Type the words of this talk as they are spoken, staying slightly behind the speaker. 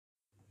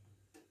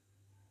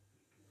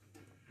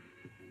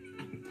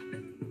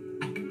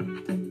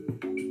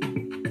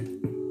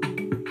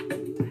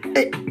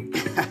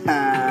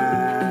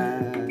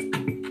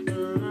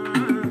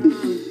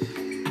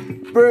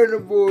Burner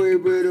boy,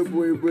 burner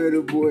boy,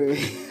 burner boy.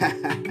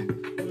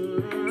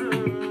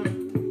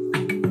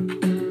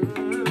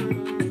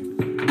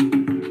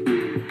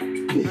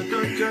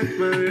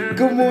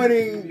 Good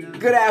morning,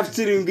 good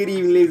afternoon, good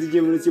evening, ladies and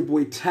gentlemen. It's your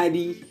boy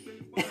Tadi.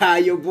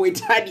 Your boy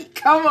Tadi.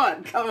 Come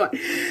on.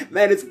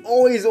 Man, it's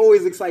always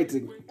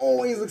exciting.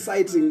 Always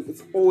exciting.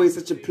 It's always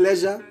such a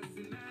pleasure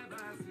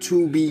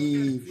to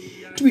be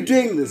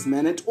doing this,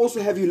 man. And to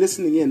also have you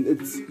listening in.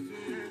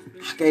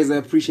 Guys, I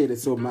appreciate it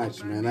so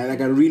much, man. I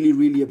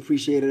really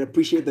appreciate it.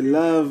 Appreciate the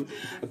love.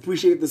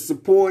 Appreciate the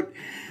support.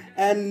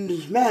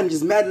 And, man,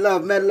 just mad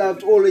love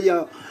to all of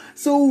y'all.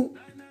 So,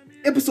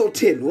 episode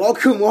 10.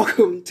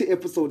 Welcome to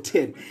episode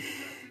 10.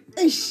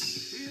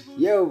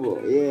 Yeah,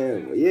 boy,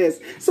 yes.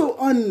 So,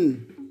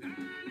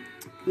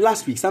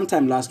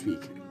 sometime last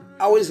week,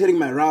 I was hitting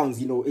my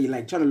rounds,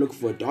 like trying to look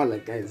for a dollar,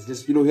 guys.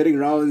 Just, hitting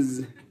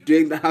rounds,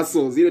 doing the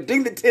hustles,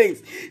 doing the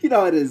things. You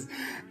know how it is.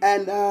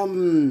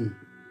 And,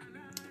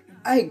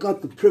 I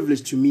got the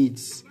privilege to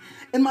meet,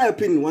 in my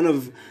opinion, one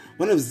of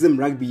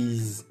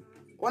Zimbabwe's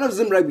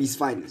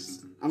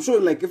finest. I'm sure,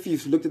 like, if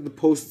you've looked at the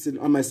posts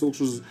on my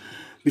socials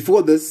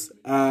before this,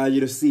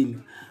 you'd have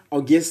seen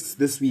our guest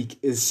this week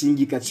is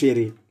Shingi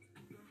Katsvere.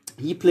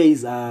 He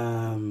plays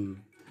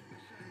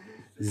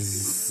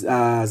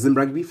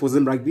Zimbabwe,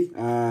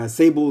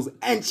 Sables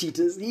and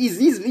Cheetahs.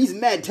 He's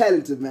mad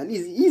talented, man.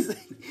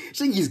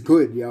 Shingi's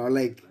good, yo.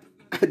 Like,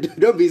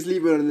 don't be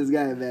sleeping on this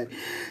guy, man.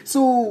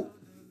 So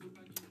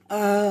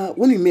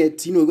when we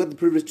met, we got the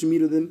privilege to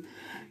meet with him,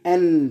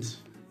 and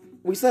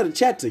we started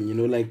chatting,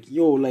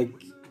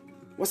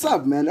 what's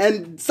up, man?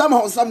 And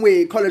somehow,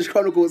 someway, College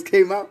Chronicles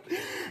came up,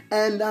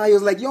 and he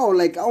was like, I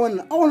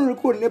want to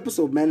record an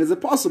episode, man. Is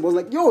it possible? I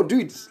was like,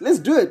 dude, let's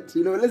do it,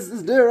 let's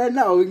do it right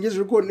now. We can just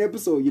record an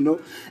episode,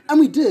 and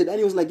we did. And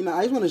he was like,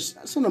 I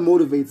just want to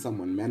motivate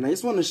someone, man. I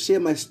just want to share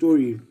my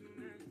story.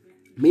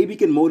 Maybe it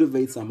can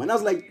motivate someone. And I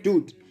was like,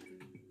 dude,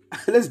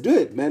 let's do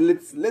it, man.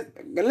 Let's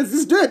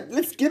just do it.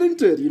 Let's get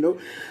into it,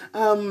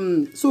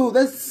 So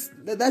that's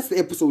the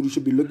episode you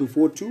should be looking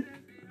forward to.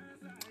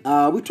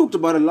 We talked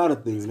about a lot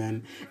of things,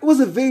 man. It was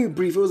a very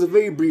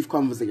brief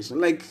conversation.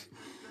 Like,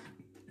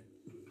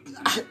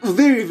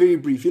 very, very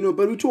brief,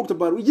 but we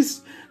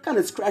just kind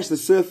of scratched the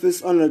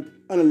surface on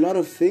a lot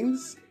of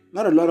things.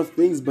 Not a lot of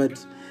things,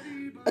 but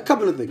a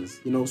couple of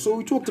things, So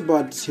we talked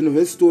about,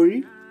 his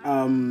story,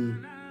 how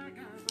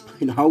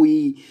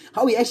he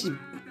actually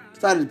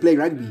started playing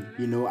rugby,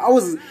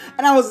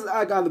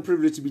 I got the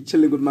privilege to be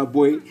chilling with my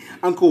boy,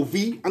 Uncle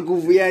Vee,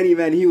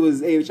 man, he was,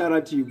 hey, shout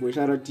out to you, boy,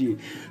 shout out to you.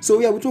 So,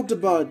 yeah, we talked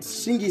about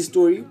Shingi's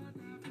story,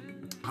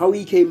 how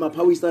he came up,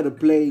 how he started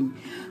playing.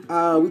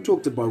 We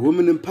talked about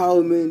women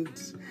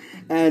empowerment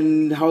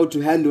and how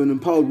to handle an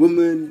empowered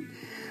woman.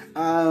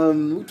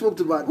 We talked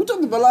about a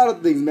lot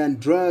of things, man.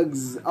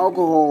 Drugs,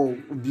 alcohol,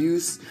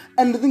 abuse.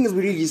 And the thing is,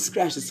 we really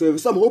scratched the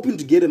surface. So I'm hoping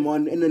to get him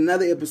on in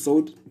another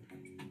episode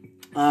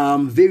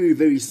very,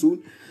 very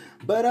soon.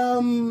 But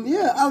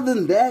yeah, other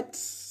than that,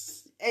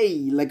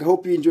 hey, I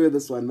hope you enjoy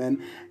this one,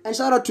 man. And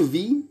shout out to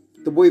V,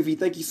 the boy V.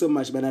 Thank you so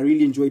much, man. I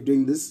really enjoyed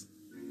doing this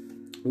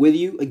with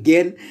you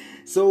again.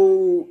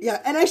 So yeah,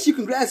 and actually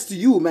congrats to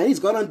you, man. He's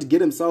gone on to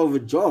get himself a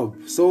job.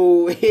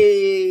 So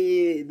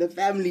hey, the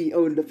family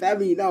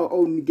now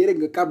own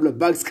getting a couple of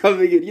bucks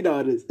coming in, how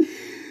it is.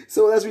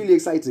 So that's really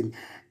exciting.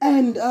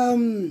 And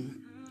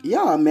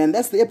yeah, man,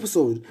 that's the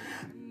episode.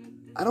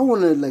 I don't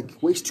want to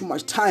waste too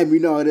much time,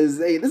 it is.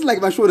 Hey, this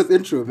is my shortest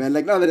intro, man.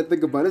 Now that I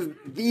think about it, it's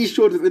the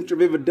shortest intro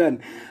I've ever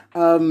done.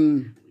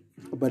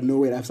 But no,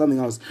 wait, I have something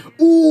else.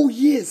 Oh,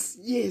 yes.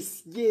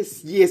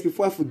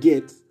 Before I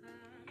forget,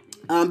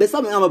 there's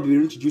something I'm going to be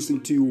introducing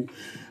to you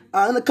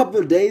in a couple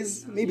of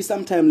days, maybe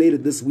sometime later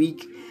this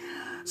week.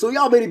 So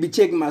y'all better be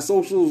checking my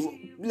socials,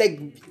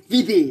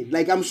 be there.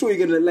 I'm sure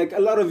you're going to,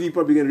 a lot of you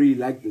probably going to really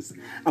like this.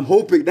 I'm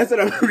hoping. That's what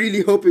I'm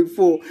really hoping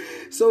for.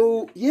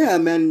 So, yeah,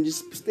 man,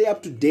 just stay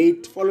up to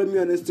date. Follow me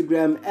on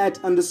Instagram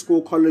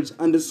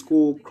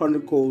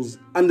 @_college_chronicles_.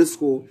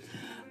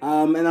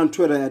 And on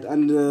Twitter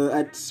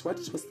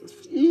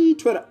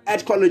Twitter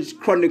 @college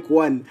chronic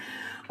 1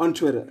 on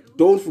Twitter.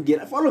 Don't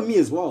forget, follow me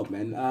as well,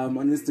 man, on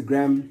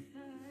Instagram.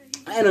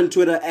 And on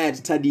Twitter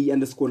 @Tadi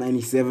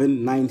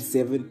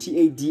 _97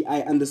 TADI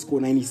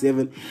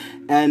 _97.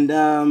 And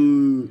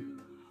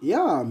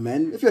yeah,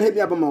 man, if you hit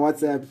me up on my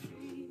WhatsApp,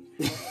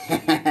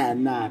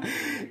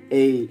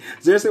 hey,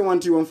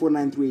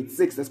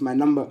 0712149386, that's my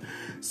number.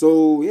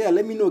 So yeah,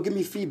 let me know, give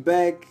me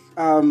feedback.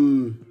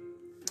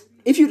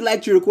 If you'd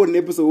like to record an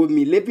episode with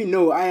me, let me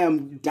know. I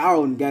am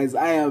down, guys.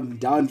 I am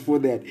down for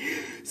that.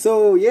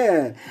 So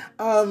yeah,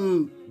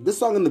 this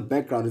song in the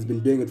background has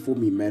been doing it for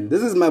me, man.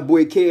 This is my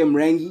boy KM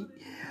Rangi.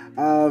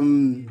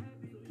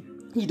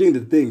 He's doing the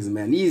things,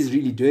 man. He's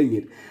really doing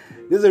it.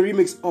 There's a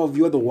remix of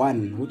You're the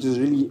One, which is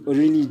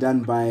really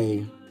done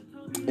by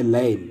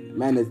Elaine.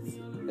 Man,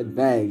 it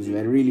bags,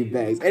 man. Really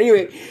bags.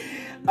 Anyway,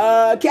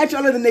 catch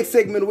y'all in the next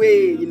segment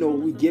where,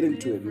 we get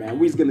into it, man.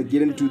 We're just gonna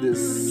get into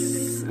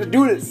this. Let's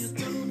do this.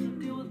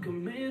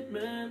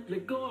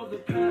 Let go of the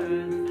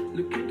past,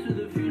 look into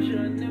the future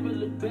and never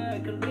look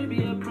back. And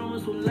maybe I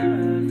promise will last.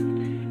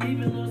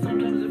 Even though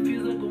sometimes it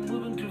feels like we're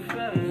moving too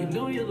fast. You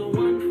know you're the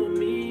one for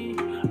me.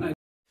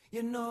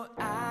 You know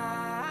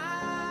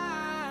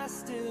I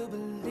still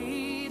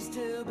believe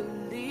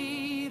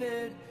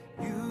it.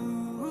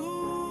 You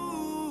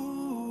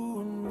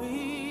and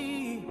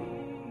me.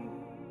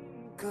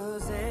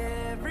 'Cause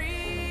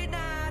every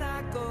night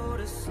I go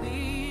to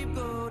sleep,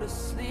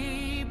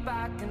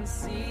 I can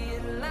see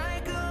it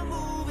like a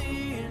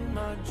movie in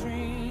my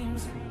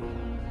dreams.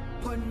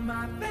 Put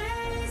my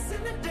face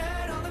in the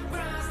dirt on the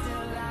ground.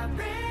 Still I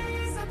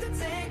raise up to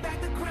take back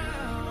the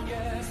crown.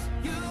 Yes,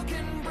 you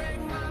can break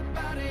my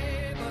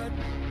body, but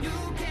you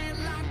can't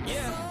lock the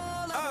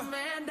soul of a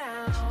man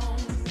down.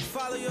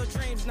 Follow your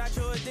dreams, not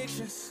your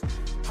addictions.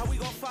 How we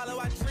gon' follow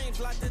our dreams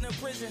locked in a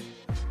prison?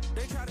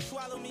 They try to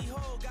swallow me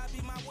whole, God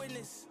be my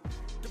witness.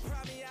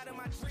 Deprive me out of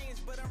my dreams,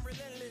 but I'm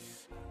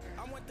relentless.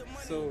 I want the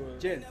money. So,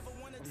 Jen,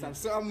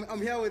 so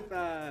I'm here with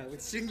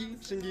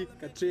Shingi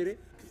Katsvere,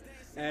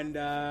 and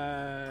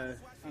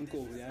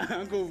Uncle,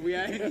 Uncle Vee.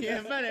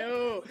 Yeah, funny.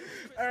 Oh,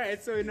 all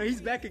right. So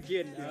he's back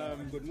again.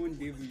 good morning,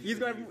 David. He's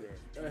got.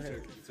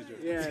 It's a joke.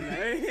 Yeah, no,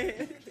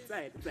 it's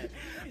right. All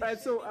right.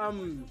 So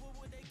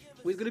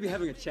we're gonna be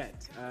having a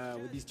chat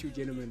with these two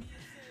gentlemen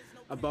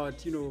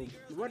about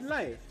what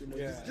life,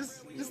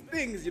 just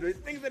things,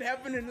 things that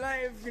happen in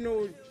life,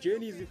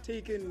 journeys we've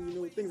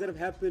taken, things that have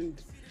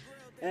happened,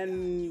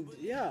 and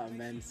yeah,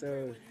 man.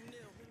 So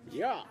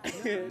yeah,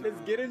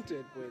 let's get into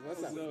it, boys.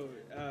 What's up? So,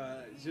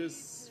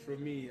 just for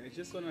me, I'm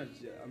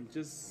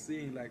just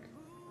saying, like,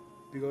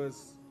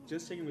 because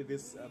just checking with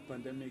this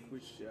pandemic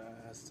which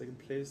has taken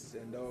place,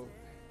 and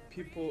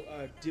people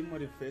are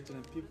demotivated,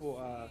 and people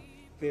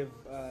they've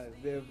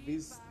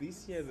this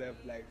year they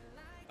have like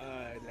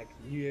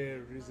New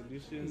Year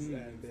resolutions,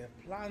 and they have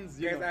plans.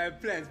 Guys, I have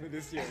plans for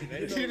this year.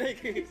 Right?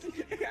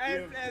 I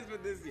have plans for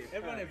this year.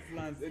 Everyone has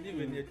plans, and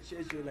even your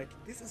church, you're like,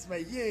 this is my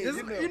year.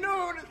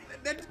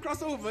 That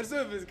crossover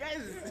service,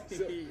 guys.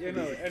 So,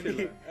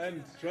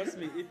 and trust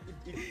me,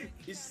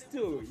 it's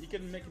still, you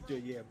can make it your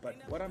year. But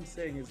what I'm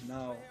saying is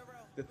now,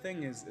 the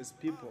thing is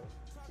people,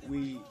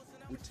 we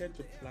tend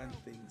to plan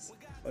things,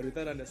 but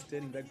without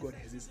understanding that God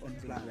has His own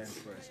plans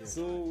for us. Yeah.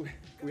 So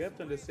we have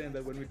to understand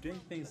that when we're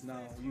doing things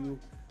now, you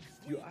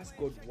ask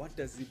God, what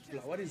does He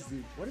plan? What is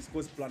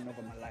God's plan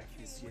over my life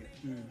this year?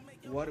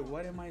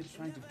 What am I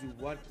trying to do?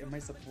 Where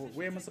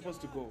am I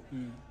supposed to go?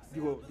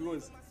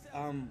 Because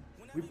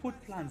we put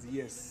plans,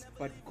 yes,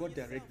 but God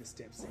direct the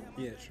steps.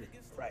 Yeah, true.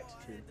 Right.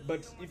 True.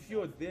 But if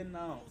you're there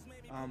now,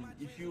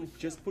 if you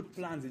just put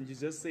plans and you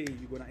just say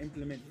you're gonna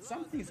implement,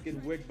 some things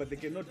can work, but they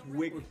cannot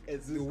work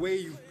as the way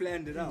you've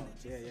planned it out.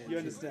 Yeah. You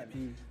understand?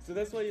 So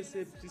that's why you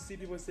see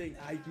people saying,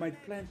 I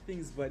might plan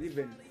things, but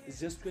even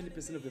it's just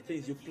 20% of the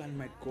things you plan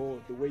might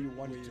go the way you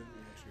want it to.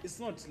 It's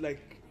not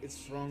like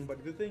it's wrong,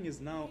 but the thing is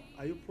now,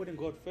 are you putting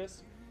God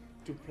first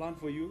to plan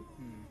for you?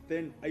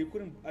 Then are you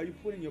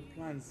putting your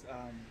plans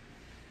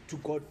to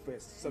God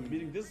first,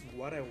 submitting, this is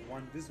what I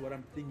want, this is what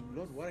I'm thinking,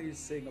 Lord, what are you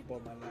saying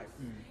about my life?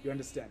 You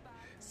understand?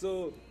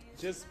 So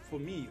just for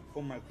me,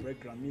 for my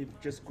background, me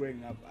just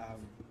growing up,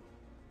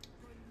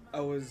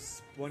 I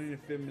was born in a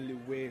family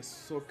where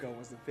soccer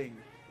was the thing.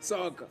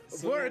 Soccer.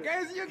 Bora,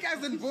 guys, you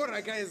guys in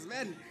Bora, guys,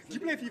 man. Do you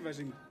play FIFA,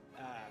 Shingi?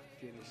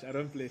 Finish. I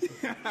don't play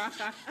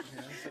FIFA.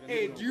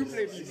 Hey, do you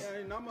play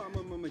FIFA?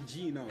 I'm a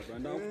G now,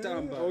 bro.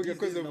 Okay,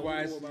 because of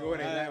why? Soon,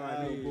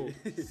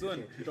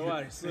 don't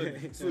worry,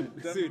 soon.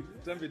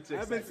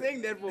 I've been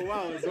saying that for a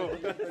while, so.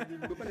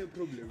 No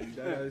problem.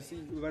 See,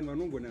 when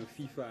we go na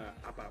FIFA,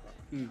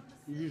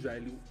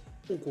 usually,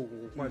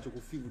 kwacho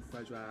kufika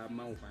kwacho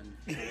amawani.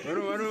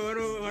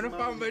 Wano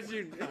pamba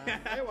chini.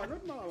 Aiwa,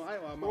 not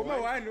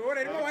mawani.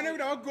 Already mawani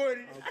kuda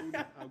wakoni.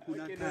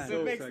 Hakuna time. So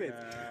it makes sense.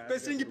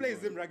 Because Shingi plays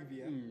them rugby.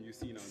 You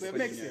see now. So it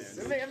makes sense.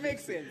 It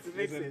makes sense.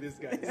 This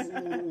guy.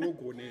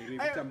 Ugo ne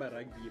tamba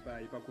rugby pa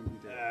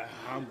computer.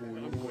 Hangu.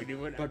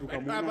 But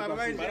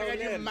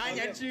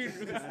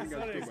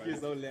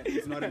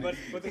it's not.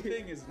 But the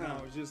thing is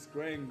now, just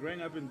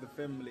growing up in the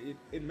family,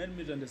 it made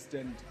me to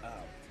understand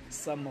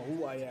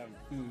who I am.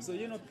 So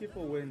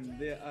people when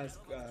they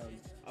ask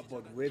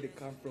about where they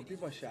come from,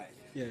 people are shy.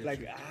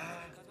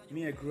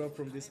 Me, I grew up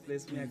from this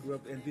place. Me, I grew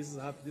up, and this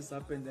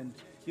happened, and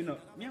me,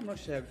 I'm not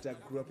shy that I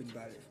grew up in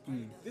Bali.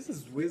 This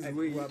is where I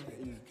grew up,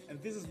 and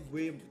this is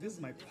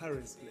my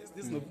parents' place.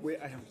 This is not where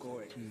I am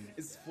going.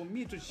 It's for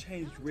me to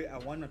change where I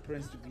want my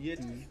parents to be at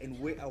and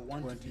where I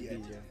want to be at.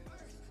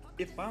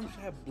 If I'm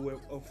shy of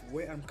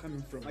where I'm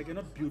coming from, I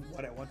cannot build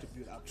what I want to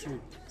build up.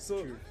 True.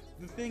 So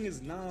the thing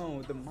is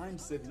now, the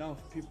mindset now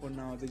of people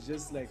now, they're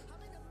just like,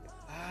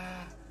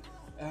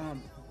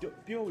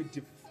 people are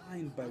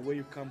defined by where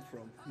you come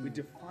from. We're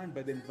defined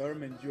by the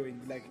environment you're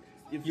in. Like,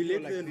 if you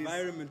let like the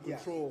environment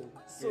control.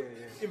 So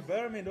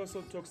environment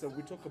also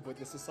we talk about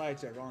the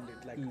society around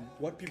it, like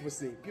what people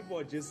say. People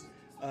are just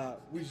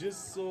we're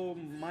just so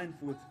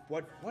mindful with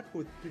what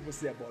will people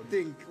say about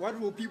me. What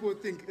will people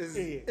think is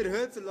it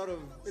hurts a lot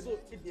of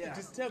it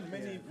disturbs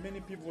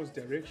many people's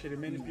direction and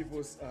many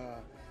people's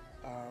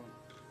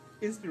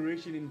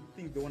inspiration in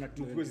things they want to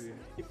do. Because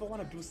if I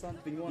want to do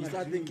something, You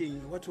start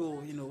thinking, what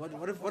will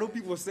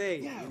people say?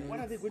 yeah, what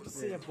are they going to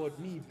say about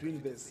me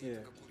doing this?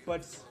 Yeah.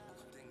 But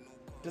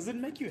does it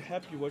make you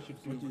happy what you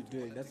do? What you're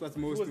doing? That's what's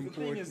most Because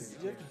important. the thing is,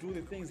 you have to do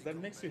the things that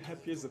makes you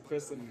happy as a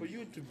person. For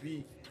you to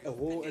be a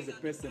whole as a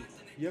person,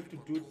 you have to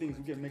do things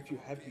that can make you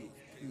happy.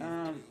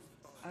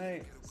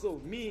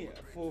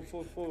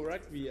 For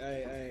rugby,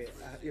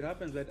 it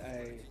happens that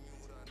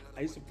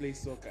I used to play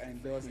soccer,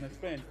 and there was my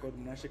friend called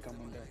Munashe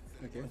Kamunda.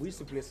 Okay. We used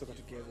to play soccer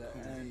together,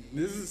 and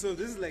This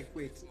is like,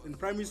 wait, in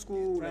primary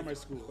school? primary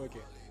school. Okay.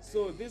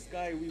 So this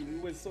guy, we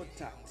were so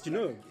tight. Do you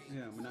know him?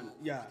 Yeah, Manana.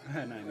 Yeah.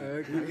 No,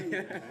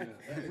 okay.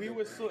 We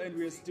were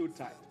still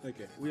tight.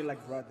 Okay. We're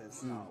like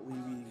brothers now.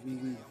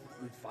 We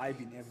vibe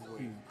in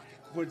everywhere.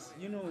 But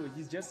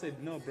he just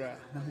said, no, bruh,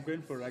 I'm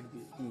going for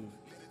rugby.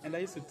 And I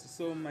used to,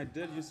 so my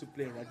dad used to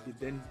play rugby.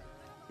 Then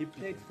he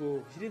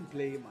didn't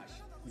play much.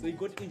 So he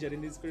got injured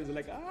in his parents were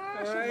like,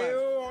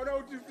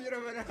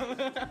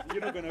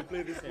 you're not gonna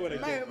play this sport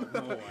again.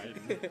 No, I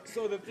didn't.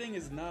 So the thing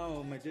is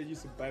now, my dad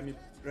used to buy me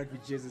rugby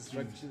jerseys,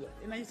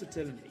 and I used to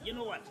tell him, you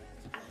know what?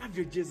 I love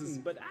your jerseys,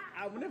 but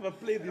I will never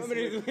play this sport.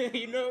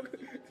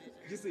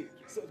 You see,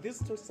 so this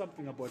taught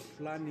something about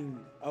planning,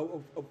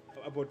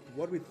 about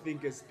what we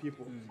think as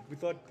people,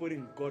 without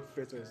putting God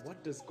first.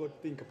 What does God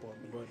think about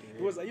me?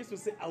 Because I used to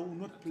say, I will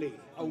not play.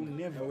 I will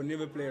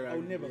never play rugby. I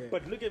will never. Yeah.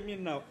 But look at me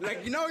now.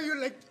 Like, you're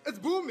like, it's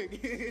booming.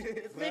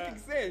 It's making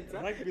sense.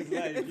 Huh? Rugby's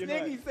life, It's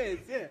making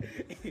sense, yeah.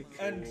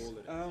 And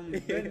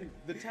then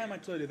the time I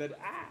told you that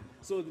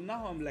so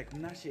now I'm like,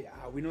 Menashe,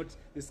 we're not,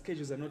 the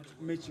schedules are not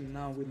matching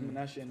now with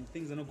Menashe, and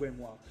things are not going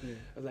well. I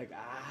was like,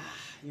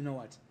 you know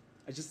what?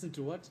 I just need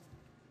to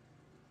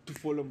to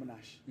follow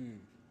Menashe.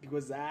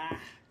 Because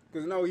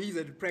now he's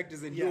at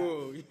practice and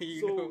so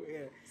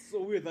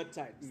we're that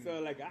tight. So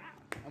like,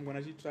 I'm gonna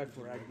actually try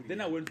for rugby.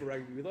 Then I went for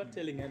rugby without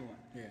telling anyone.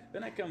 Yeah.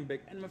 Then I come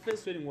back, and my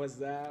first training was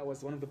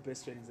one of the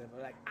best trainings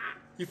ever. Like,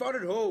 you found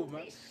it home,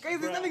 man. Guys,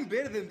 there's nothing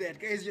better than that.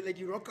 Guys,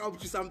 you rock up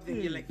to something,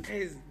 you're like,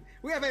 guys,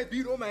 where have I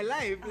been all my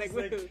life?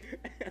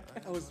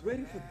 I was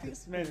ready for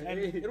this, man. And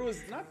it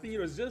was nothing, it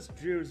was just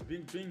drills,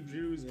 doing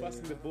drills,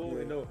 passing the ball,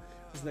 I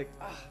was like,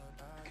 I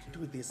can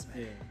do this, man.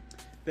 Yeah.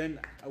 Then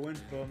I went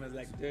home, I was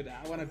like, dude,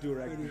 I want to do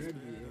rugby. Then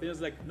he was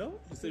like, no,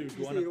 you said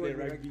you want to play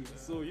rugby,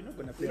 so you're not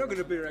going to play You're not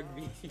going to play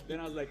rugby. Then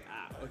I was like,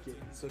 okay,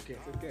 it's okay.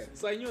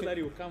 So I knew that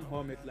he would come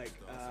home at like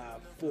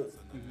 4.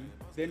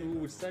 Then we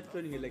would start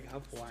training at like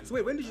 1:30. So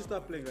wait, when did you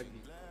start playing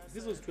rugby?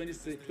 This was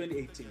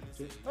 2018.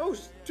 Oh,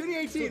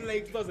 2018,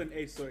 like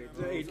 2008, sorry.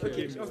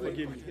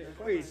 Forgive me.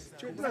 Wait,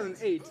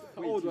 2008.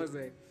 How old was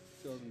I?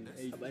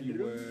 2008.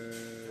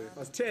 I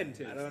was 10.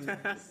 I don't know.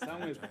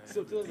 Somewhere.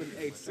 So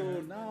 2008. So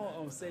now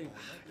I'm saying,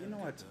 you know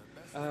what?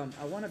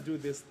 I want to do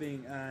this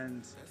thing,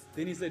 and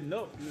then he said,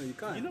 no, you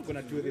can't. You're not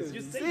gonna do this.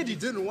 You said you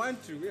didn't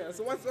want to. Yeah.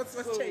 So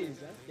what's changed?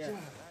 Huh? Yeah.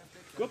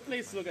 Go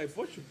play soccer. I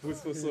bought you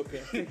boots for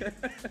soccer.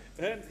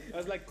 And I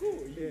was like,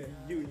 cool.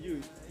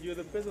 You're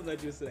the person that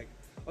just like,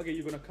 okay,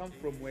 you're gonna come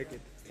from work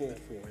at 4,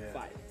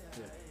 5.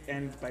 Yeah.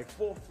 And by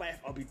 4, 5,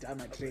 I'll be done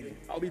my training.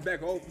 I'll be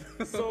back home.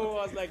 So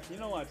I was like, you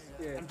know what?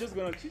 Yeah. I'm just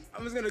gonna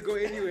go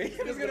anyway.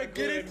 I'm just gonna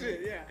get into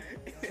it.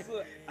 Yeah.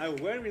 So I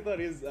went without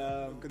his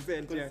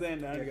consent. Yeah.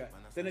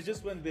 Then I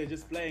just went there,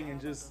 just playing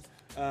and just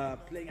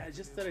playing. I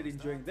just started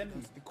enjoying. Then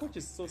the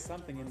coaches saw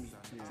something in me.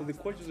 Yeah. So the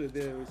coaches were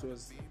there, which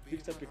was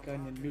Victor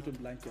Pekani and Milton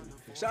Blanken.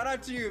 Shout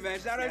out to you, man.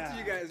 Shout out to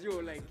you guys.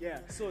 You're like,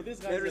 So these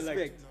guys are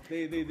like,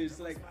 they just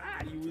like,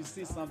 you will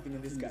see something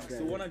in this guy.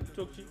 So when I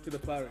talk to the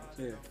parents,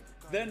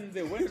 then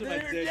they went to my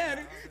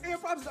dad. Your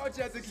pop's out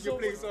here thinking you're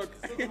playing soccer.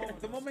 So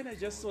the moment I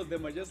just saw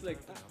them, I just like,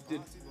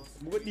 dude,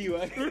 what do you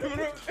want?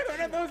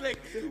 I was like,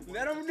 then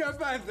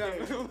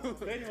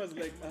he was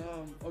like,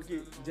 okay,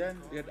 Jan,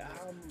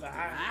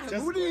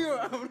 who do you?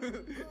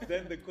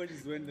 Then the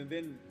coaches went, and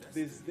then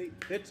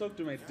they talked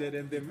to my dad,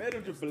 and they made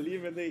him to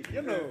believe, and they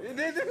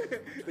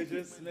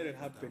just made it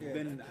happen. Yeah.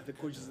 Then the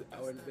coaches,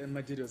 and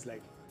my dad was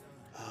like,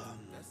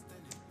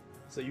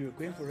 so you were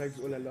going for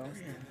rugby all along?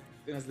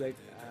 Then I was like,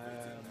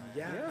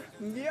 yeah.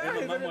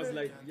 And my mom was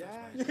like,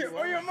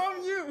 Oh, your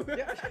mom knew.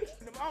 Yeah.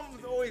 The mom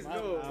was always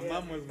know.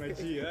 Mom was my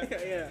G, huh?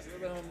 Yeah. So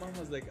then my mom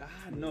was like,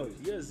 no,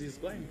 yes, he's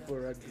going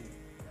for rugby.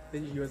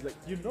 Then he was like,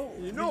 you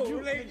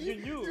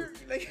knew.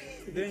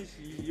 Then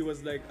he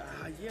was like,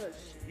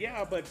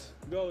 but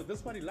no,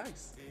 that's what he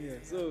likes. Yeah.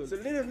 So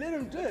let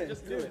him do it.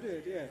 Just do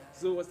it. Yeah.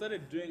 So I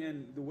started doing,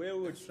 and the way we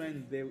were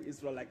trained there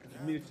is like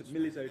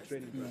military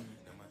training, bro.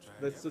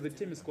 So the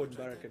team is called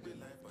Bar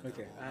Academy.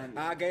 Okay. And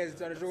guys,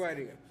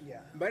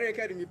 Bar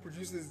Academy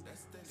produces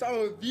some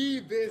of the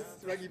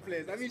best rugby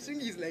players. I mean,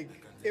 Shingi is like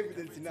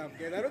evidence enough,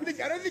 guys. I don't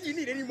think you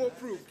need any more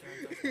proof.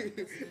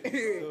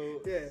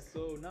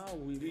 So now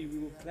we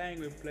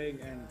were playing,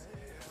 and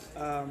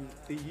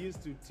they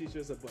used to teach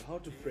us about how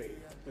to pray.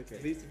 Okay.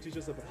 They used to teach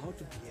us about how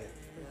to behave,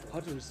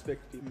 how to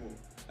respect people,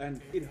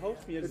 and it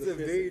helped me as it's a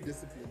person. very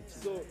disciplined.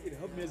 So it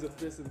helped me as a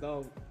person.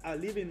 Now I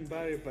live in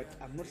Bari, but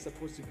I'm not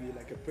supposed to be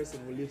like a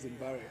person who lives in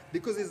Bari.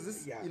 Because it's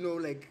this,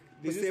 like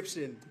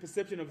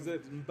perception of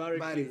that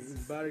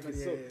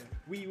Mbarek. So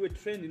we were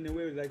trained in a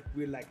way like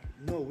we're like,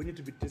 no, we need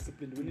to be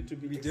disciplined, we need to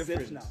be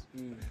exceptional.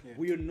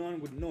 We are known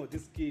with no,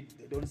 this kid,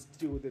 they don't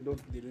steal, they're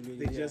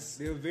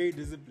very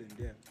disciplined.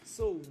 Yeah.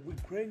 So we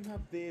growing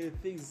up there,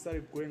 things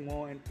started going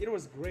on, and it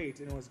was great.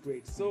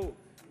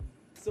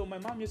 So my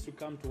mom used to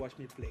come to watch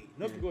me play,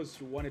 not because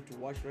she wanted to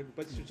watch rugby,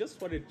 but she just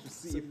wanted to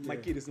see if my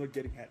kid is not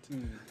getting hurt.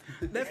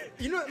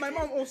 My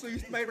mom also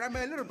my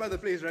little brother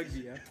plays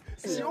rugby. Yeah?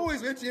 She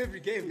always went to every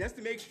game just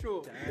to make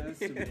sure.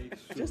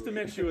 Just to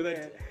make sure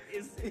that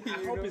I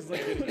hope it's not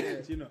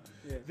getting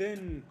hurt,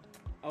 Then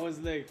I was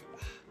like,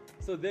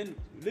 so then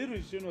little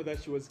did you know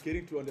that she was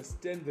getting to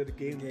understand the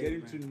game,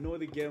 getting to know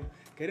the game,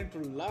 getting to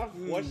love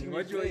watching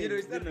me play.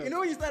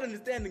 When you start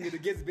understanding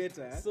it gets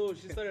better. Huh? So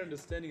she started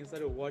understanding and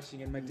started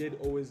watching, and my dad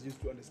always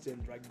used to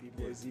understand rugby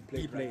because he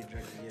played rugby.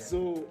 Yeah.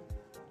 So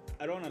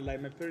I don't want to lie,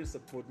 my parents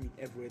support me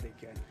everywhere they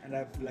can, and I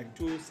have like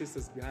 2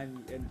 sisters behind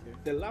me, and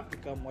they love to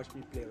come watch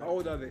me play. How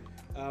old are they?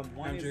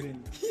 One is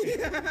in.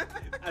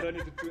 I don't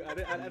need to.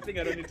 I think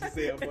I don't need to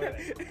say about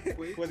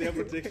it for their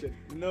protection.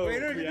 No. Wait,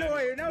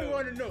 now we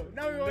want to know.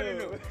 Now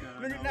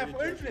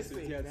for interest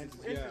sake.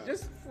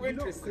 Just for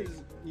interest sake.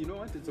 You know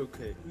what? It's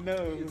okay.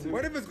 No.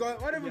 What if it's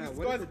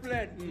God's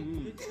plan?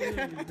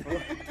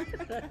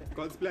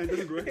 God's plan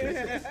doesn't work.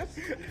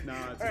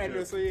 Nah. It's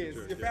Alright, so yes,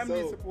 your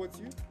family supports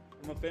you.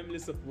 My family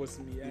supports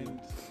me,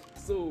 and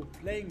so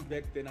playing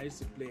back then, I used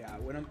to play.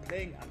 When I'm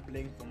playing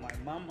for my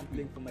mom, I'm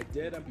playing for my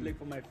dad, I'm playing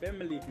for my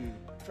family.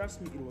 Trust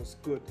me, it was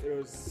good. It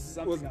was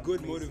something. It was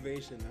good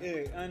motivation. Huh?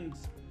 Yeah, and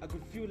I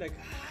could feel like,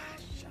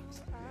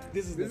 shucks,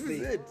 this is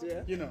it.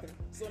 Yeah.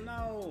 So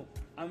now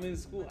I'm in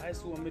school, high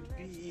school. I'm at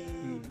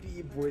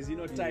PE boys,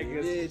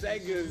 Tigers.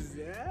 Tigers.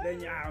 Yeah.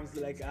 Then I was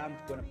like, I'm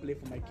gonna play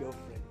for my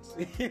girlfriend.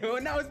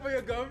 Now it's for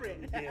your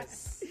girlfriend.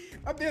 Yes.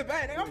 I'm my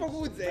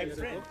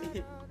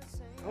friend.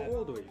 How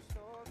old were you?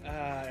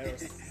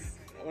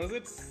 Was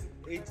it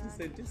 18,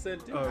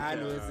 17? Okay, I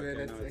know,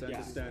 that's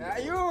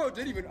understandable. You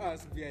didn't even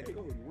ask.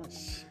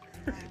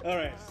 All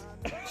right.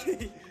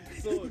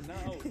 So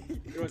now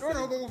it was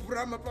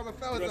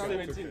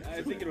 17. I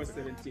think it was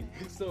 17.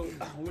 So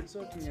we're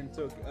talking and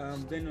talk.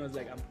 Then it was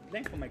like, I'm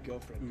playing for my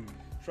girlfriend.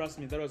 Trust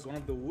me, that was one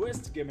of the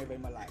worst games ever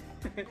in my life.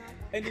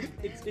 And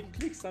it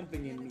clicked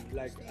something in me.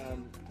 Like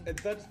at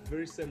that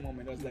very same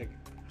moment, I was like,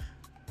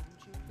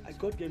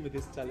 God gave me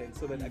this talent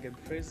so that I can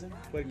praise Him.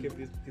 God gave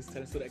me this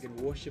talent so that I can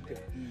worship Him.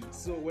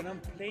 So when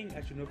I'm playing,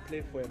 I should not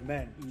play for a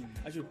man.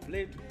 I should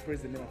play to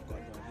praise the name of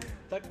God.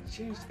 That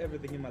changed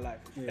everything in my life.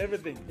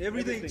 Everything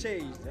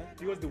changed. Huh?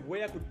 Because the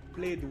way I could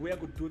play, the way I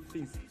could do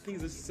things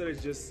just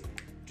started just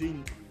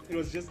doing. It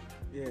was just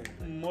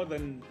more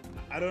than,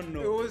 I don't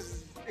know. It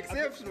was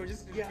exceptional,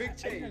 just a big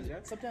change.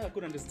 Sometimes I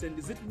couldn't understand.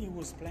 Is it me who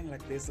was playing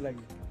like this? Like,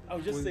 I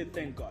would just say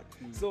thank God.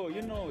 So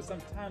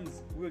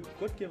sometimes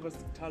God gave us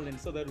the talent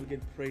so that we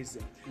can praise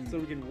Him, so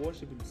we can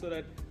worship Him,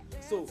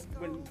 so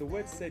when the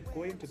word said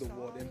go into the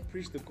world and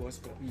preach the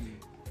gospel,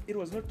 it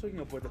was not talking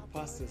about the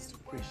pastors to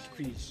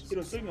preach. It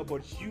was talking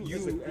about you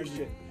as a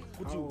Christian.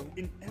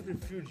 In every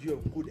field you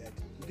are good at,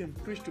 you can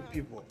preach to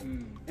people,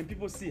 and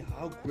people see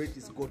how great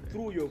is God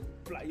through your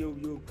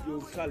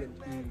talent,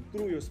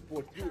 through your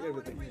sport, through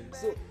everything.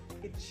 So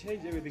it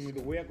changed everything with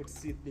the way I could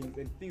see things,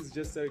 and things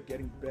just started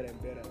getting better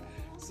and better.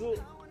 So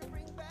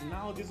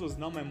now this was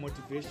now my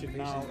motivation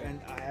now,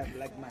 and I have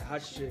like my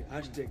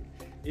hashtag,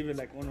 even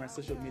like on my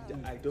social media.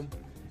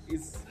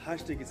 It's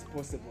hashtag is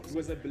possible,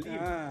 because I believe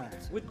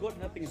with God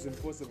nothing is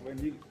impossible, and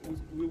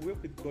we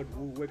work with God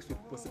who works with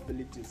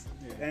possibilities,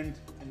 and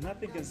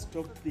nothing can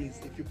stop things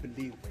if you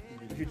believe,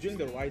 if you're doing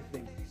the right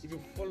thing, if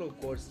you follow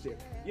God's step.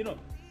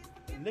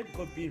 Let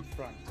God be in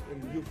front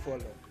and you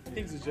follow.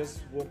 Things will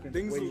just walk in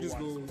the way you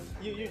want.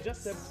 You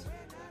just have.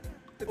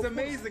 It's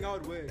amazing how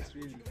it works,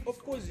 really.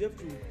 Of course, you have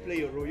to play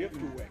your role. You have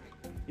to work.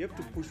 You have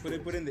to push. But they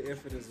put in the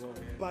effort as well.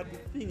 But the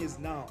thing is,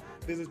 now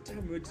there's a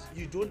time where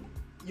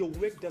your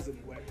work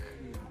doesn't work.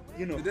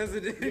 It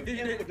doesn't.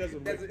 Your effort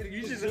doesn't work. It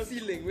reaches a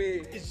ceiling where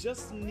it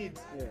just needs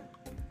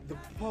the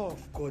power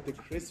of God, the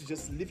grace to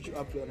just lift you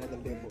up to another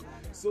level.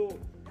 So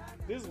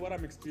this is what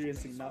I'm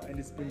experiencing now, and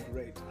it's been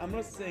great. I'm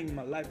not saying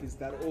my life is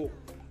that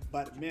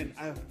but man,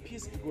 I have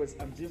peace because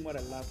I'm doing what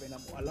I love, and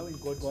I'm allowing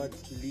God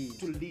to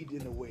lead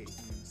in a way.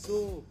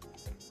 So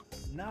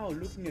now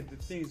looking at the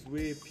things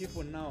where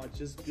people now are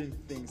just doing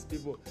things,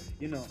 people,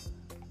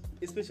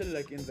 especially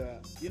like in the,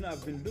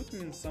 I've been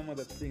looking in some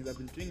other things. I've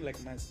been doing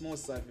like my small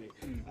survey.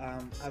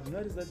 I've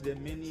noticed that there are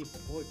many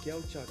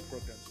girl child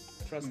programs.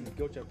 Trust me,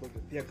 girl child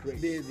programs, they are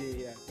great.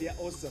 They are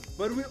awesome.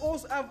 But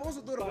I've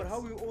also thought about how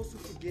we also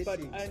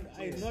forgetting. And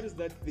I noticed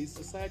that the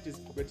society is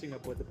forgetting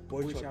about the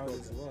boy child program.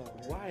 As well.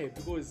 Yeah. Why?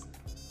 Because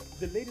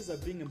the ladies are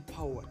being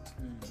empowered.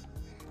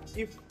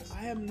 If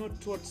I am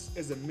not taught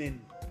as a man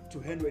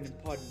to handle an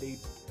empowered lady,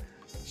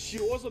 she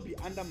will also be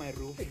under my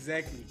roof.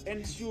 Exactly.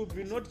 And she will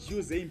be not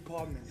use the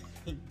empowerment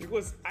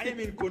because I am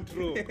in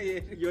control.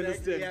 You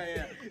understand?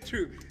 Yeah.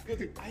 True.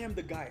 Because I am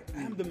the guy.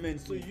 I am the man.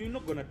 So you're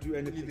not gonna do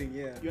anything.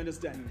 You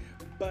understand?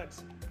 But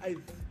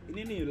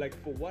like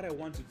for what I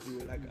want to do,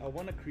 like I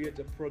want to create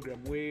a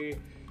program where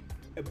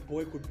a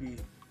boy could be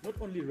not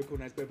only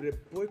recognized, but a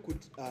boy could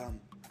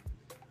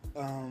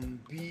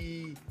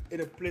be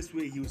in a place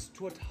where he was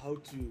taught how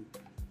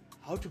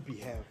to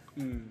behave,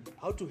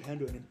 how to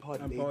handle an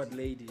empowered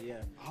lady,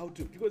 yeah. how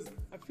to, because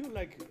I feel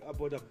like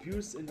about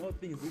abuse and all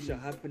things which are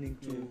happening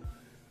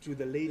to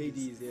the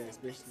ladies, Yeah,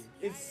 especially.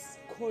 it's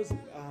cause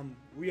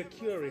we are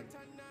curing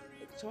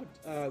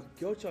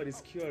girl child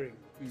is curing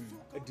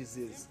a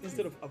disease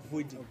instead of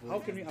avoiding. How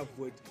can we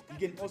avoid?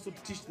 You can also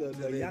teach the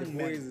young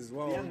boys ones as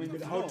well, the young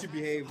women how to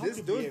behave. how This,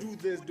 to don't behave. do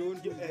this,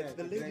 don't do that.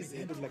 The ladies Exactly.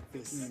 handle like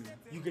this.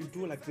 You can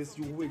do like this.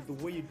 You wait the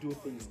way you do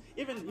things.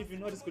 Even if you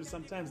notice, because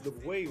sometimes the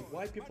way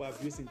why people are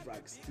abusing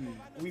drugs,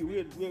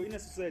 we're in a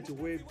society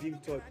where being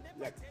taught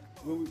like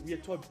we are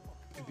taught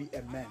to be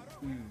a man.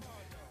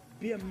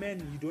 Be a man,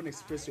 you don't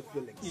express your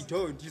feelings. You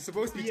don't. You're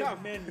supposed to be Be a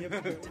tough. man, you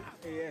have to be tough.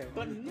 Yeah.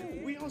 But no,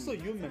 we're also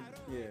human.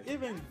 Yeah.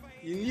 Even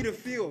You need to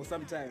feel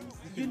sometimes.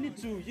 you need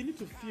to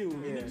feel.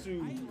 Yeah.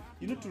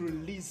 You need to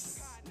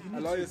release. You need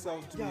Allow to-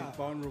 yourself to be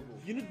vulnerable.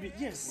 You need to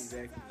be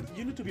Exactly.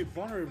 You need to be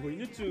vulnerable. You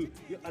need to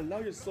allow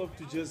yourself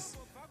to just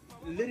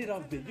let it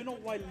out there. You know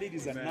why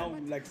ladies are now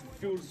like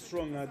feel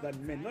stronger than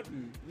men? Not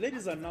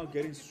ladies are now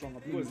getting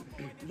stronger because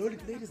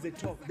ladies they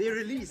talk. They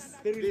release.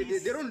 They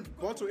release. They don't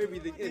bottle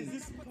everything There's in.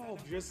 this power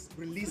of just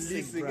releasing.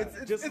 Releasing.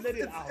 bruh. Just let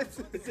it out.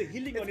 It's a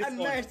healing on It's its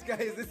own. unmatched,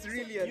 guys. It's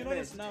really You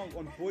notice unmatched. now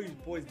on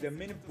boys, there are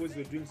many boys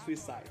who are doing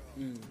suicide.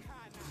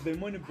 There are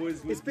many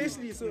boys who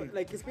Especially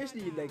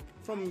especially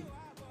from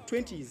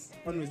 20s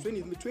onwards,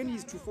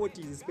 20s to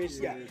 40s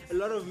especially. Yeah. A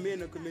lot of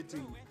men are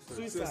committing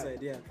suicide.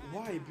 Yeah.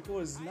 Why?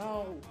 Because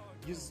now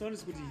you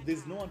notice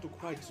there's no one to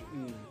cry to.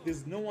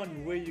 There's no one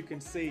where you can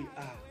say,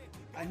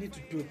 I need to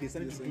do this. I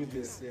need to do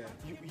this. Yeah.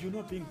 You're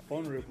not being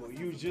vulnerable.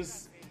 You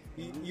just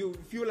You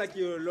feel like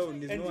you're alone.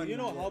 There's and no one. you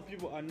know how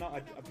people are now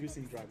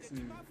abusing drugs.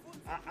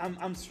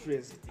 I'm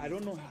stressed. I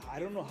don't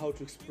know how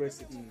to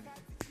express it.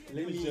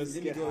 Let me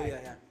just get high.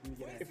 Let me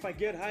get high. If I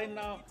get high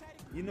now,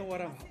 you know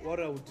what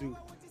I will do?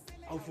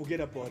 I'll forget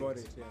about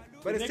it. Yeah.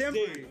 But it's next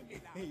temporary.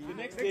 The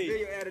next day day,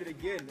 you're at it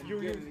again. you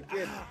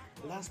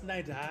last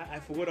night I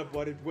forgot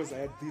about it because I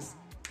had this.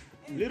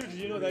 Little do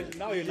you know that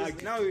now you're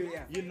like now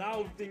you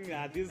now think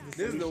this is the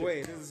this solution. is the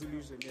way. This is the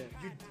solution.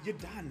 Yeah. You're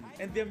done.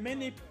 And there are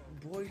many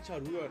boy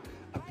child who are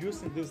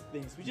abusing those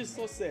things, which is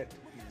so sad.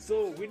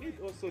 So we need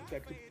also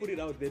like to put it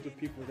out there to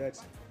people that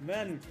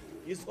man,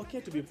 it's okay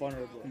to be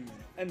vulnerable.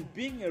 And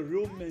being a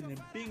real man and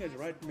being a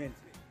right man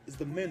is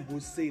the man who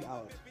say it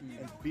out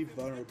and be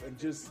vulnerable and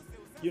just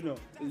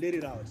let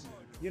it out.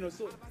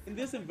 So in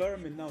this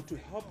environment now to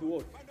help the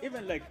world,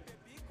 even like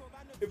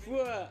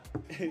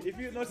if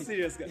you're not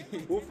serious, guys,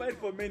 we'll fight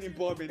for men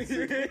empowerment.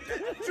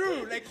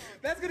 True, like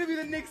that's gonna be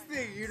the next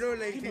thing,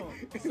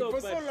 so, for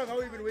so but- long how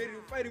we've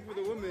been fighting for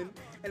the women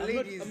and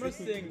ladies. I'm not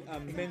saying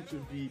men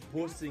should be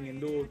boasting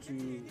and all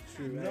to.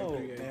 True, I No,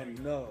 agree, I man,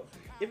 agree. no.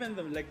 Even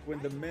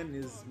when the man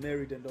is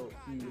married and all,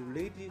 the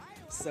lady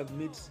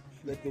submit.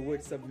 Like the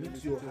word submit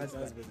to your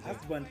husband.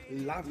 Husband,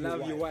 love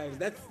your wife.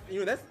 That's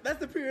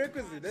the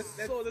prerequisite. That's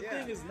So the yeah.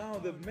 thing is now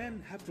the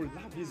man have to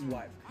love his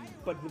wife,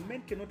 but the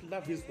man cannot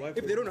love his wife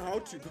if they don't know how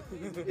to.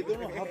 if they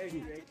don't know how to.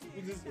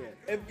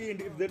 If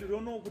they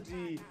don't know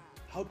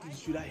how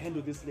should I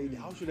handle this lady?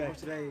 How should I?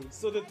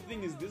 So the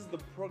thing is, this is the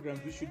program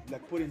we should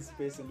like put in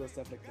space and all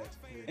stuff like that.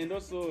 And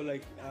also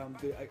like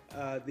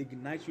the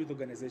Ignite Youth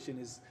organization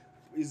has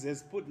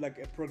put like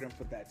a program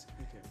for that,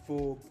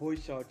 for boy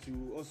child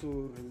to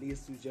also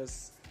release to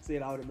just say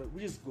it out,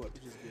 which is good.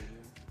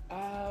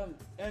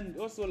 And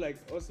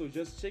also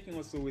just checking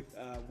also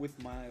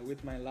with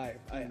my life.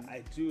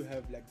 I do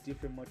have like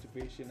different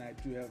motivation. I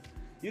do have,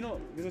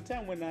 there's a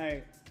time when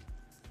I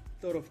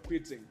thought of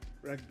quitting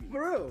rugby.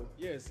 For real?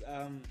 Yes.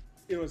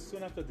 It was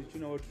soon after the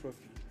Junior World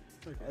Trophy.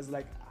 I was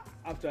like,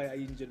 after I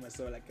injured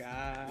myself, like, no,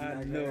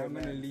 I'm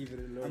man. gonna leave it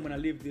alone. I'm gonna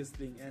leave this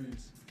thing and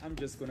I'm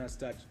just gonna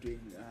start doing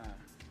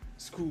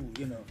school,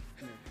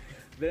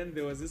 Then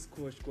there was this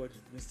coach called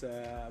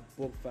Mr.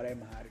 Bob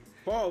Faremhari.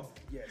 Bob.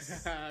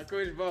 Yes.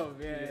 Coach Bob.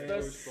 Yeah.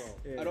 That's- Coach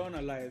Bob. I don't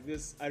wanna lie.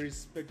 I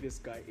respect this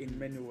guy in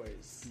many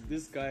ways.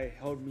 This guy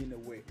helped me in a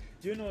way.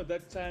 Do you know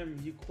that time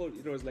he called?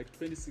 It was like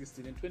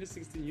 2016. In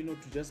 2016,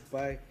 to just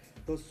buy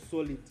those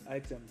solid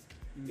items,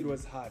 it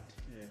was hard.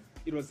 Yeah.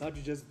 It was hard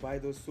to just buy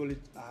those solid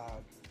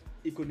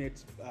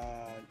Econet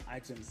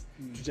items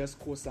to just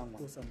call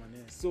someone.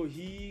 So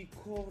he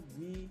called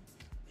me.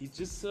 He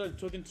just started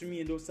talking to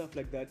me and all stuff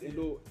like that.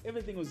 And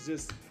everything was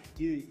just.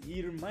 He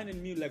reminded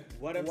me like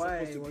what I'm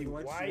supposed to be.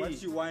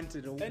 What you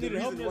wanted. Or And the it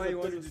helped reason me why as you a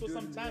wanted person. to So do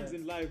sometimes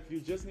it. in life, you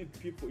just need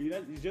people.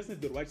 You just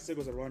need the right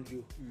circles around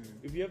you.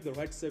 If you have the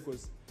right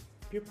circles,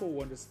 people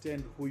will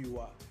understand who you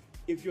are.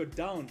 If you're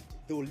down,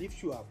 they will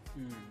lift you up.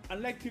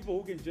 Unlike people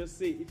who can just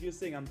say, if you're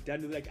saying I'm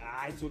done, they're like,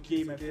 it's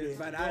okay, my friend.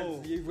 But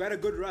No. you've got a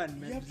good run,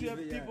 man. You have to have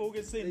Yeah. people who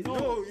can say, No,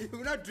 no,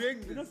 you're not doing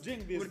this. you're not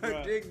doing this, We're not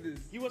bruh. doing this.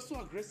 He was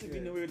so aggressive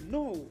in a way.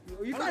 No,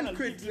 You I'm can't gonna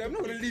quit. leave you I'm to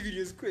not gonna quit. leave you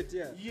just quit.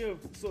 Yeah. Yeah,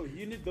 so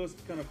you need those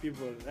kind of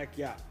people. Like,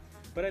 yeah.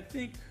 But I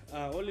think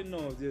all in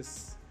all,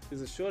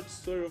 is a short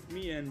story of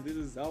me, and this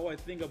is how I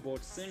think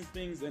about same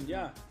things. And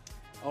yeah,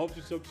 I hope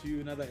to talk to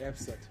you in another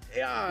episode.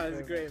 Yeah,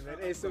 it's great, man.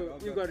 Hey, so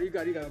you got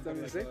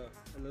something to say?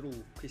 A little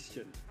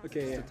question.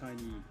 Okay, Just a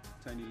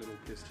tiny little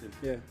question.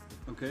 Yeah.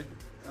 Okay.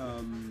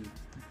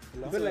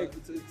 But like,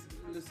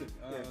 listen.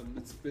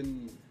 It's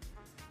been.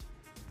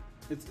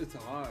 It's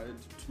hard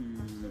to.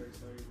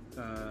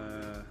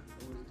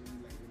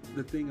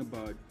 The thing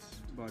about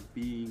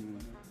being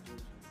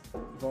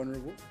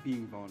vulnerable.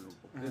 Being vulnerable.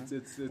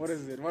 It's What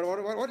is it?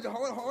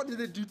 What did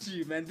they do to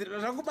you, man? Nah, it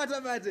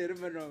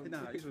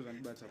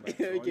wasn't better.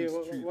 Okay,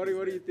 what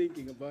are you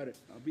thinking about it?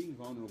 Being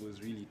vulnerable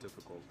is really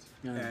difficult,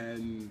 Yeah.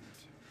 and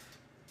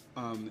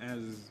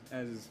as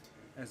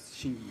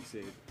Shingi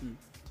said,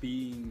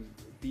 being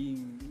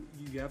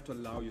you have to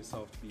allow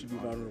yourself to be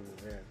vulnerable.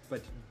 Yeah.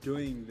 But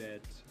doing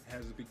that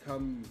has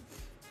become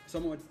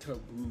somewhat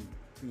taboo.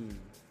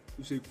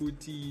 So if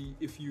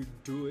you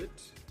do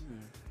it,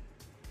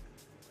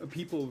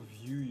 people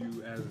view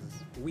you as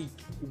weak,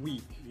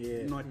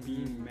 Yeah. not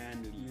being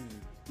manly,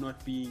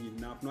 not being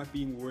enough, not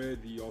being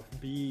worthy of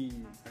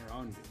being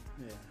around it.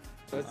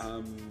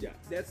 Yeah.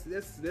 That's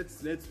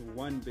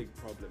one big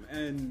problem,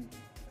 and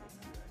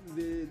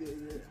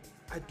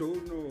I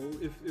don't know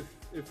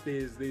if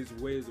there's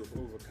ways of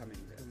overcoming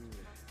that.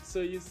 So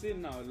you see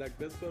now, like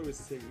that's what we're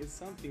saying. It's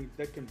something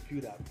that can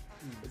build up.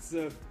 It's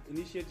an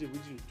initiative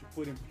which you should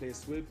put in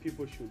place where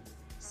people should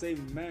say,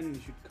 man, you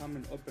should come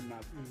and open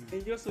up.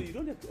 And also, you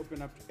don't have to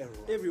open up to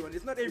Everyone.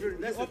 It's not everyone.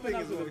 That's you the open thing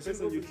up as to well. the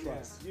person you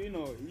trust. You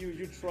know,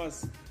 you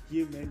trust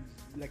him, and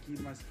like he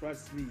must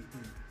trust me.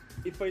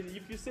 If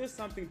you say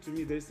something to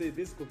me, they say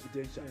this is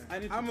confidential. Yeah. I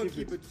need to I'm gonna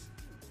keep it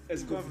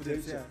as confidential.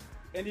 confidential.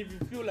 And if you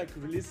feel like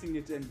releasing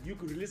it, and you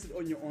could release it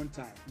on your own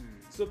time.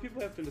 So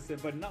people have to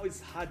understand. But now it's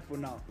hard for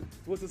now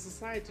because the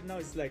society now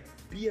is like,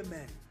 be a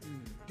man,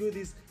 do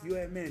this. You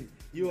are a man.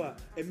 You are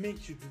a man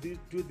should do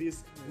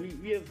this.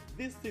 We have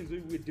these things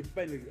we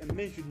define. A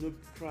man should not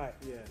cry.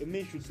 Yeah. A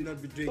man should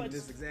not be doing but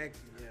this exactly.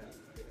 Yeah.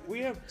 We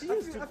have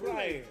tears to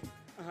cry.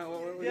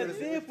 They're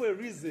there for a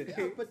reason.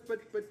 Yeah, but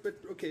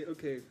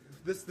okay.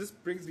 This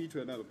brings me to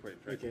another point,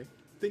 right? Okay.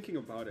 Thinking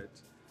about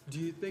it, do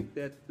you think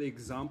that the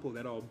example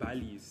that our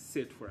Balis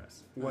set for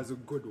us was a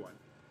good one?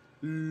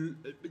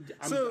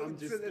 That's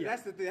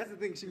the thing. That's the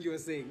thing Shingi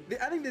was saying.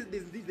 I think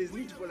there's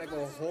need for like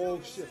a whole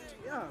shift.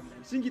 Yeah,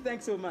 man. Shingi,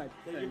 thanks so much.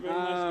 Thank you very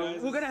much,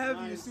 guys. We're gonna have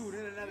you Nice. soon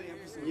in another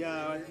episode.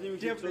 Yeah, I think we can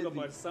talk Definitely.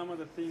 about some of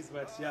the things,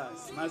 but yeah,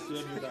 it's nice to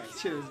have you guys.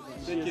 Cheers, man.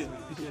 Thank you.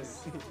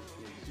 Cheers.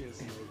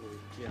 Cheers.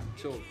 Yeah,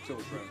 chill, bro.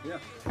 Yeah,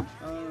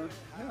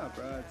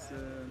 bro.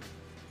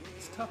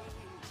 It's tough.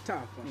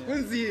 Tough. Yeah.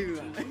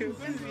 Kunzima.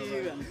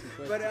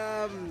 But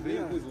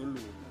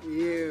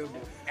yeah.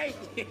 Hey.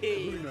 It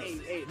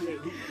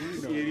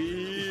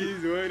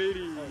is what it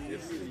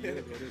is.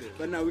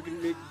 But now we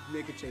can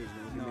make a change,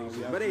 man.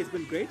 But hey, it's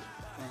been great.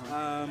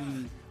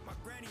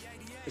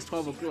 It's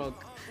 12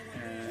 o'clock.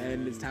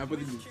 And it's time for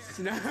the news.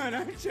 No,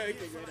 I'm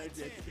joking.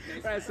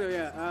 Right, so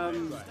yeah.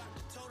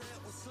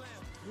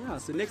 Yeah,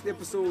 so next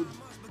episode,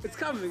 it's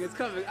coming. I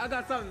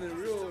got something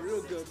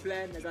real good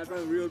planned. I got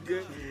something real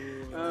good.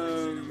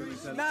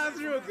 Nah, it's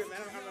real good,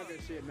 man. I'm not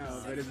gonna share it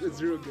now, but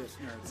it's real good.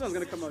 This one's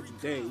gonna come out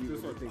today.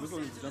 This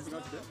one's jumping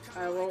out today?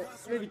 Well,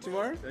 maybe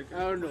tomorrow. Okay. I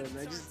don't know,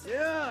 man. Just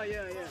yeah.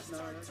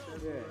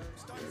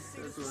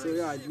 So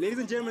yeah, ladies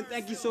and gentlemen,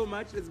 thank you so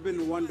much. It's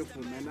been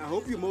wonderful, man. I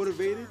hope you're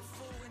motivated.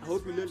 I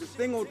hope you learned a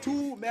thing or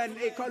two, man.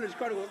 Hey, college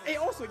chronicles. Hey,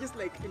 also just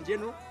like in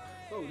general.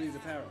 Oh, there's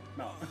apparel.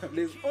 No.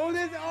 There's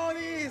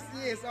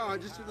yes. I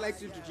just would like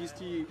to introduce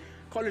to you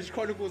College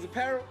Chronicles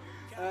apparel.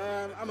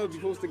 I'm gonna be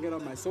posting it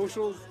on my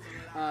socials.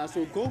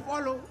 So go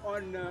follow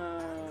on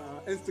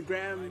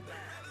Instagram.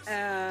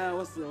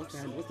 What's the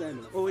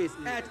handle? Oh, it's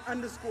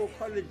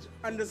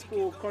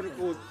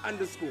 @_college_chronicles_.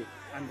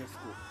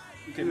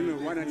 Okay, No,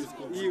 one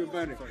underscore. You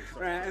got it.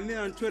 Right, and then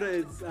on Twitter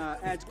it's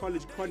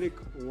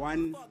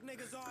 @collegechronic1.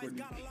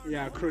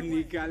 Yeah,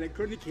 chronic, like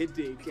chronic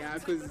headache. Yeah,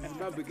 because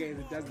Zimbabwe guys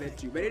it does that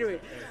too. But anyway,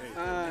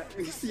 yeah,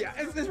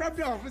 it's rubbed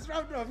off.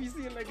 You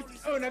see, like, I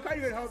can't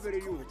even help it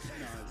anymore.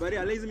 But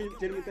yeah, ladies and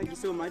gentlemen, thank you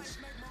so much.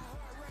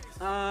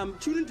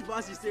 Tune into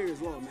Bossy Stereo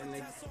as well, man.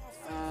 Like,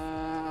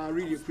 I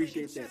really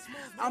appreciate that.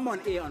 I'm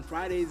on air on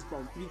Fridays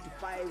from 3 to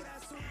 5.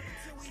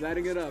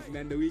 Sliding it up,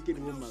 man. The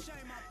weekend warm up.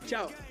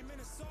 Ciao.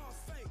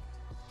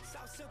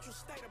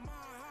 State of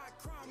mind, high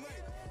crime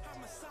rate.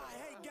 Homicide,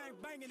 hate gang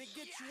banging to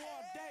get you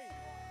all day.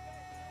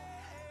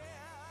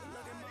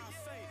 Look at my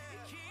face.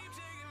 Keep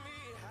taking me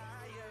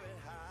higher and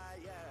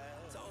higher.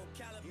 Told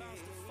Calabash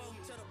to folk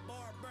to the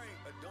bar break.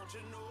 But don't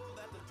you know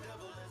that the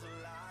devil is a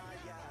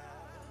liar?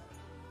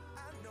 I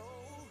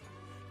know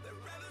they'd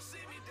rather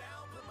see me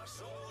down, put my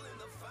soul in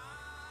the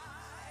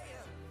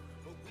fire.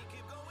 But we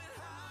keep going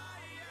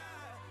higher,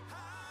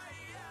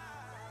 higher.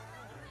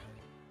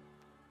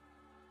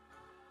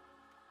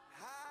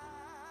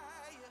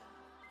 Higher,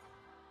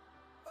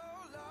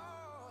 oh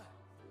Lord,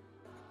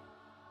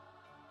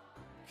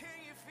 can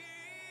you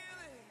feel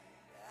it?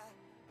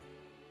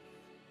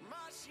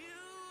 My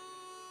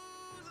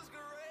shoes is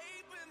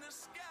scraping the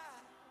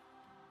sky.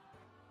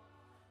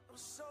 I'm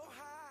so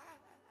high.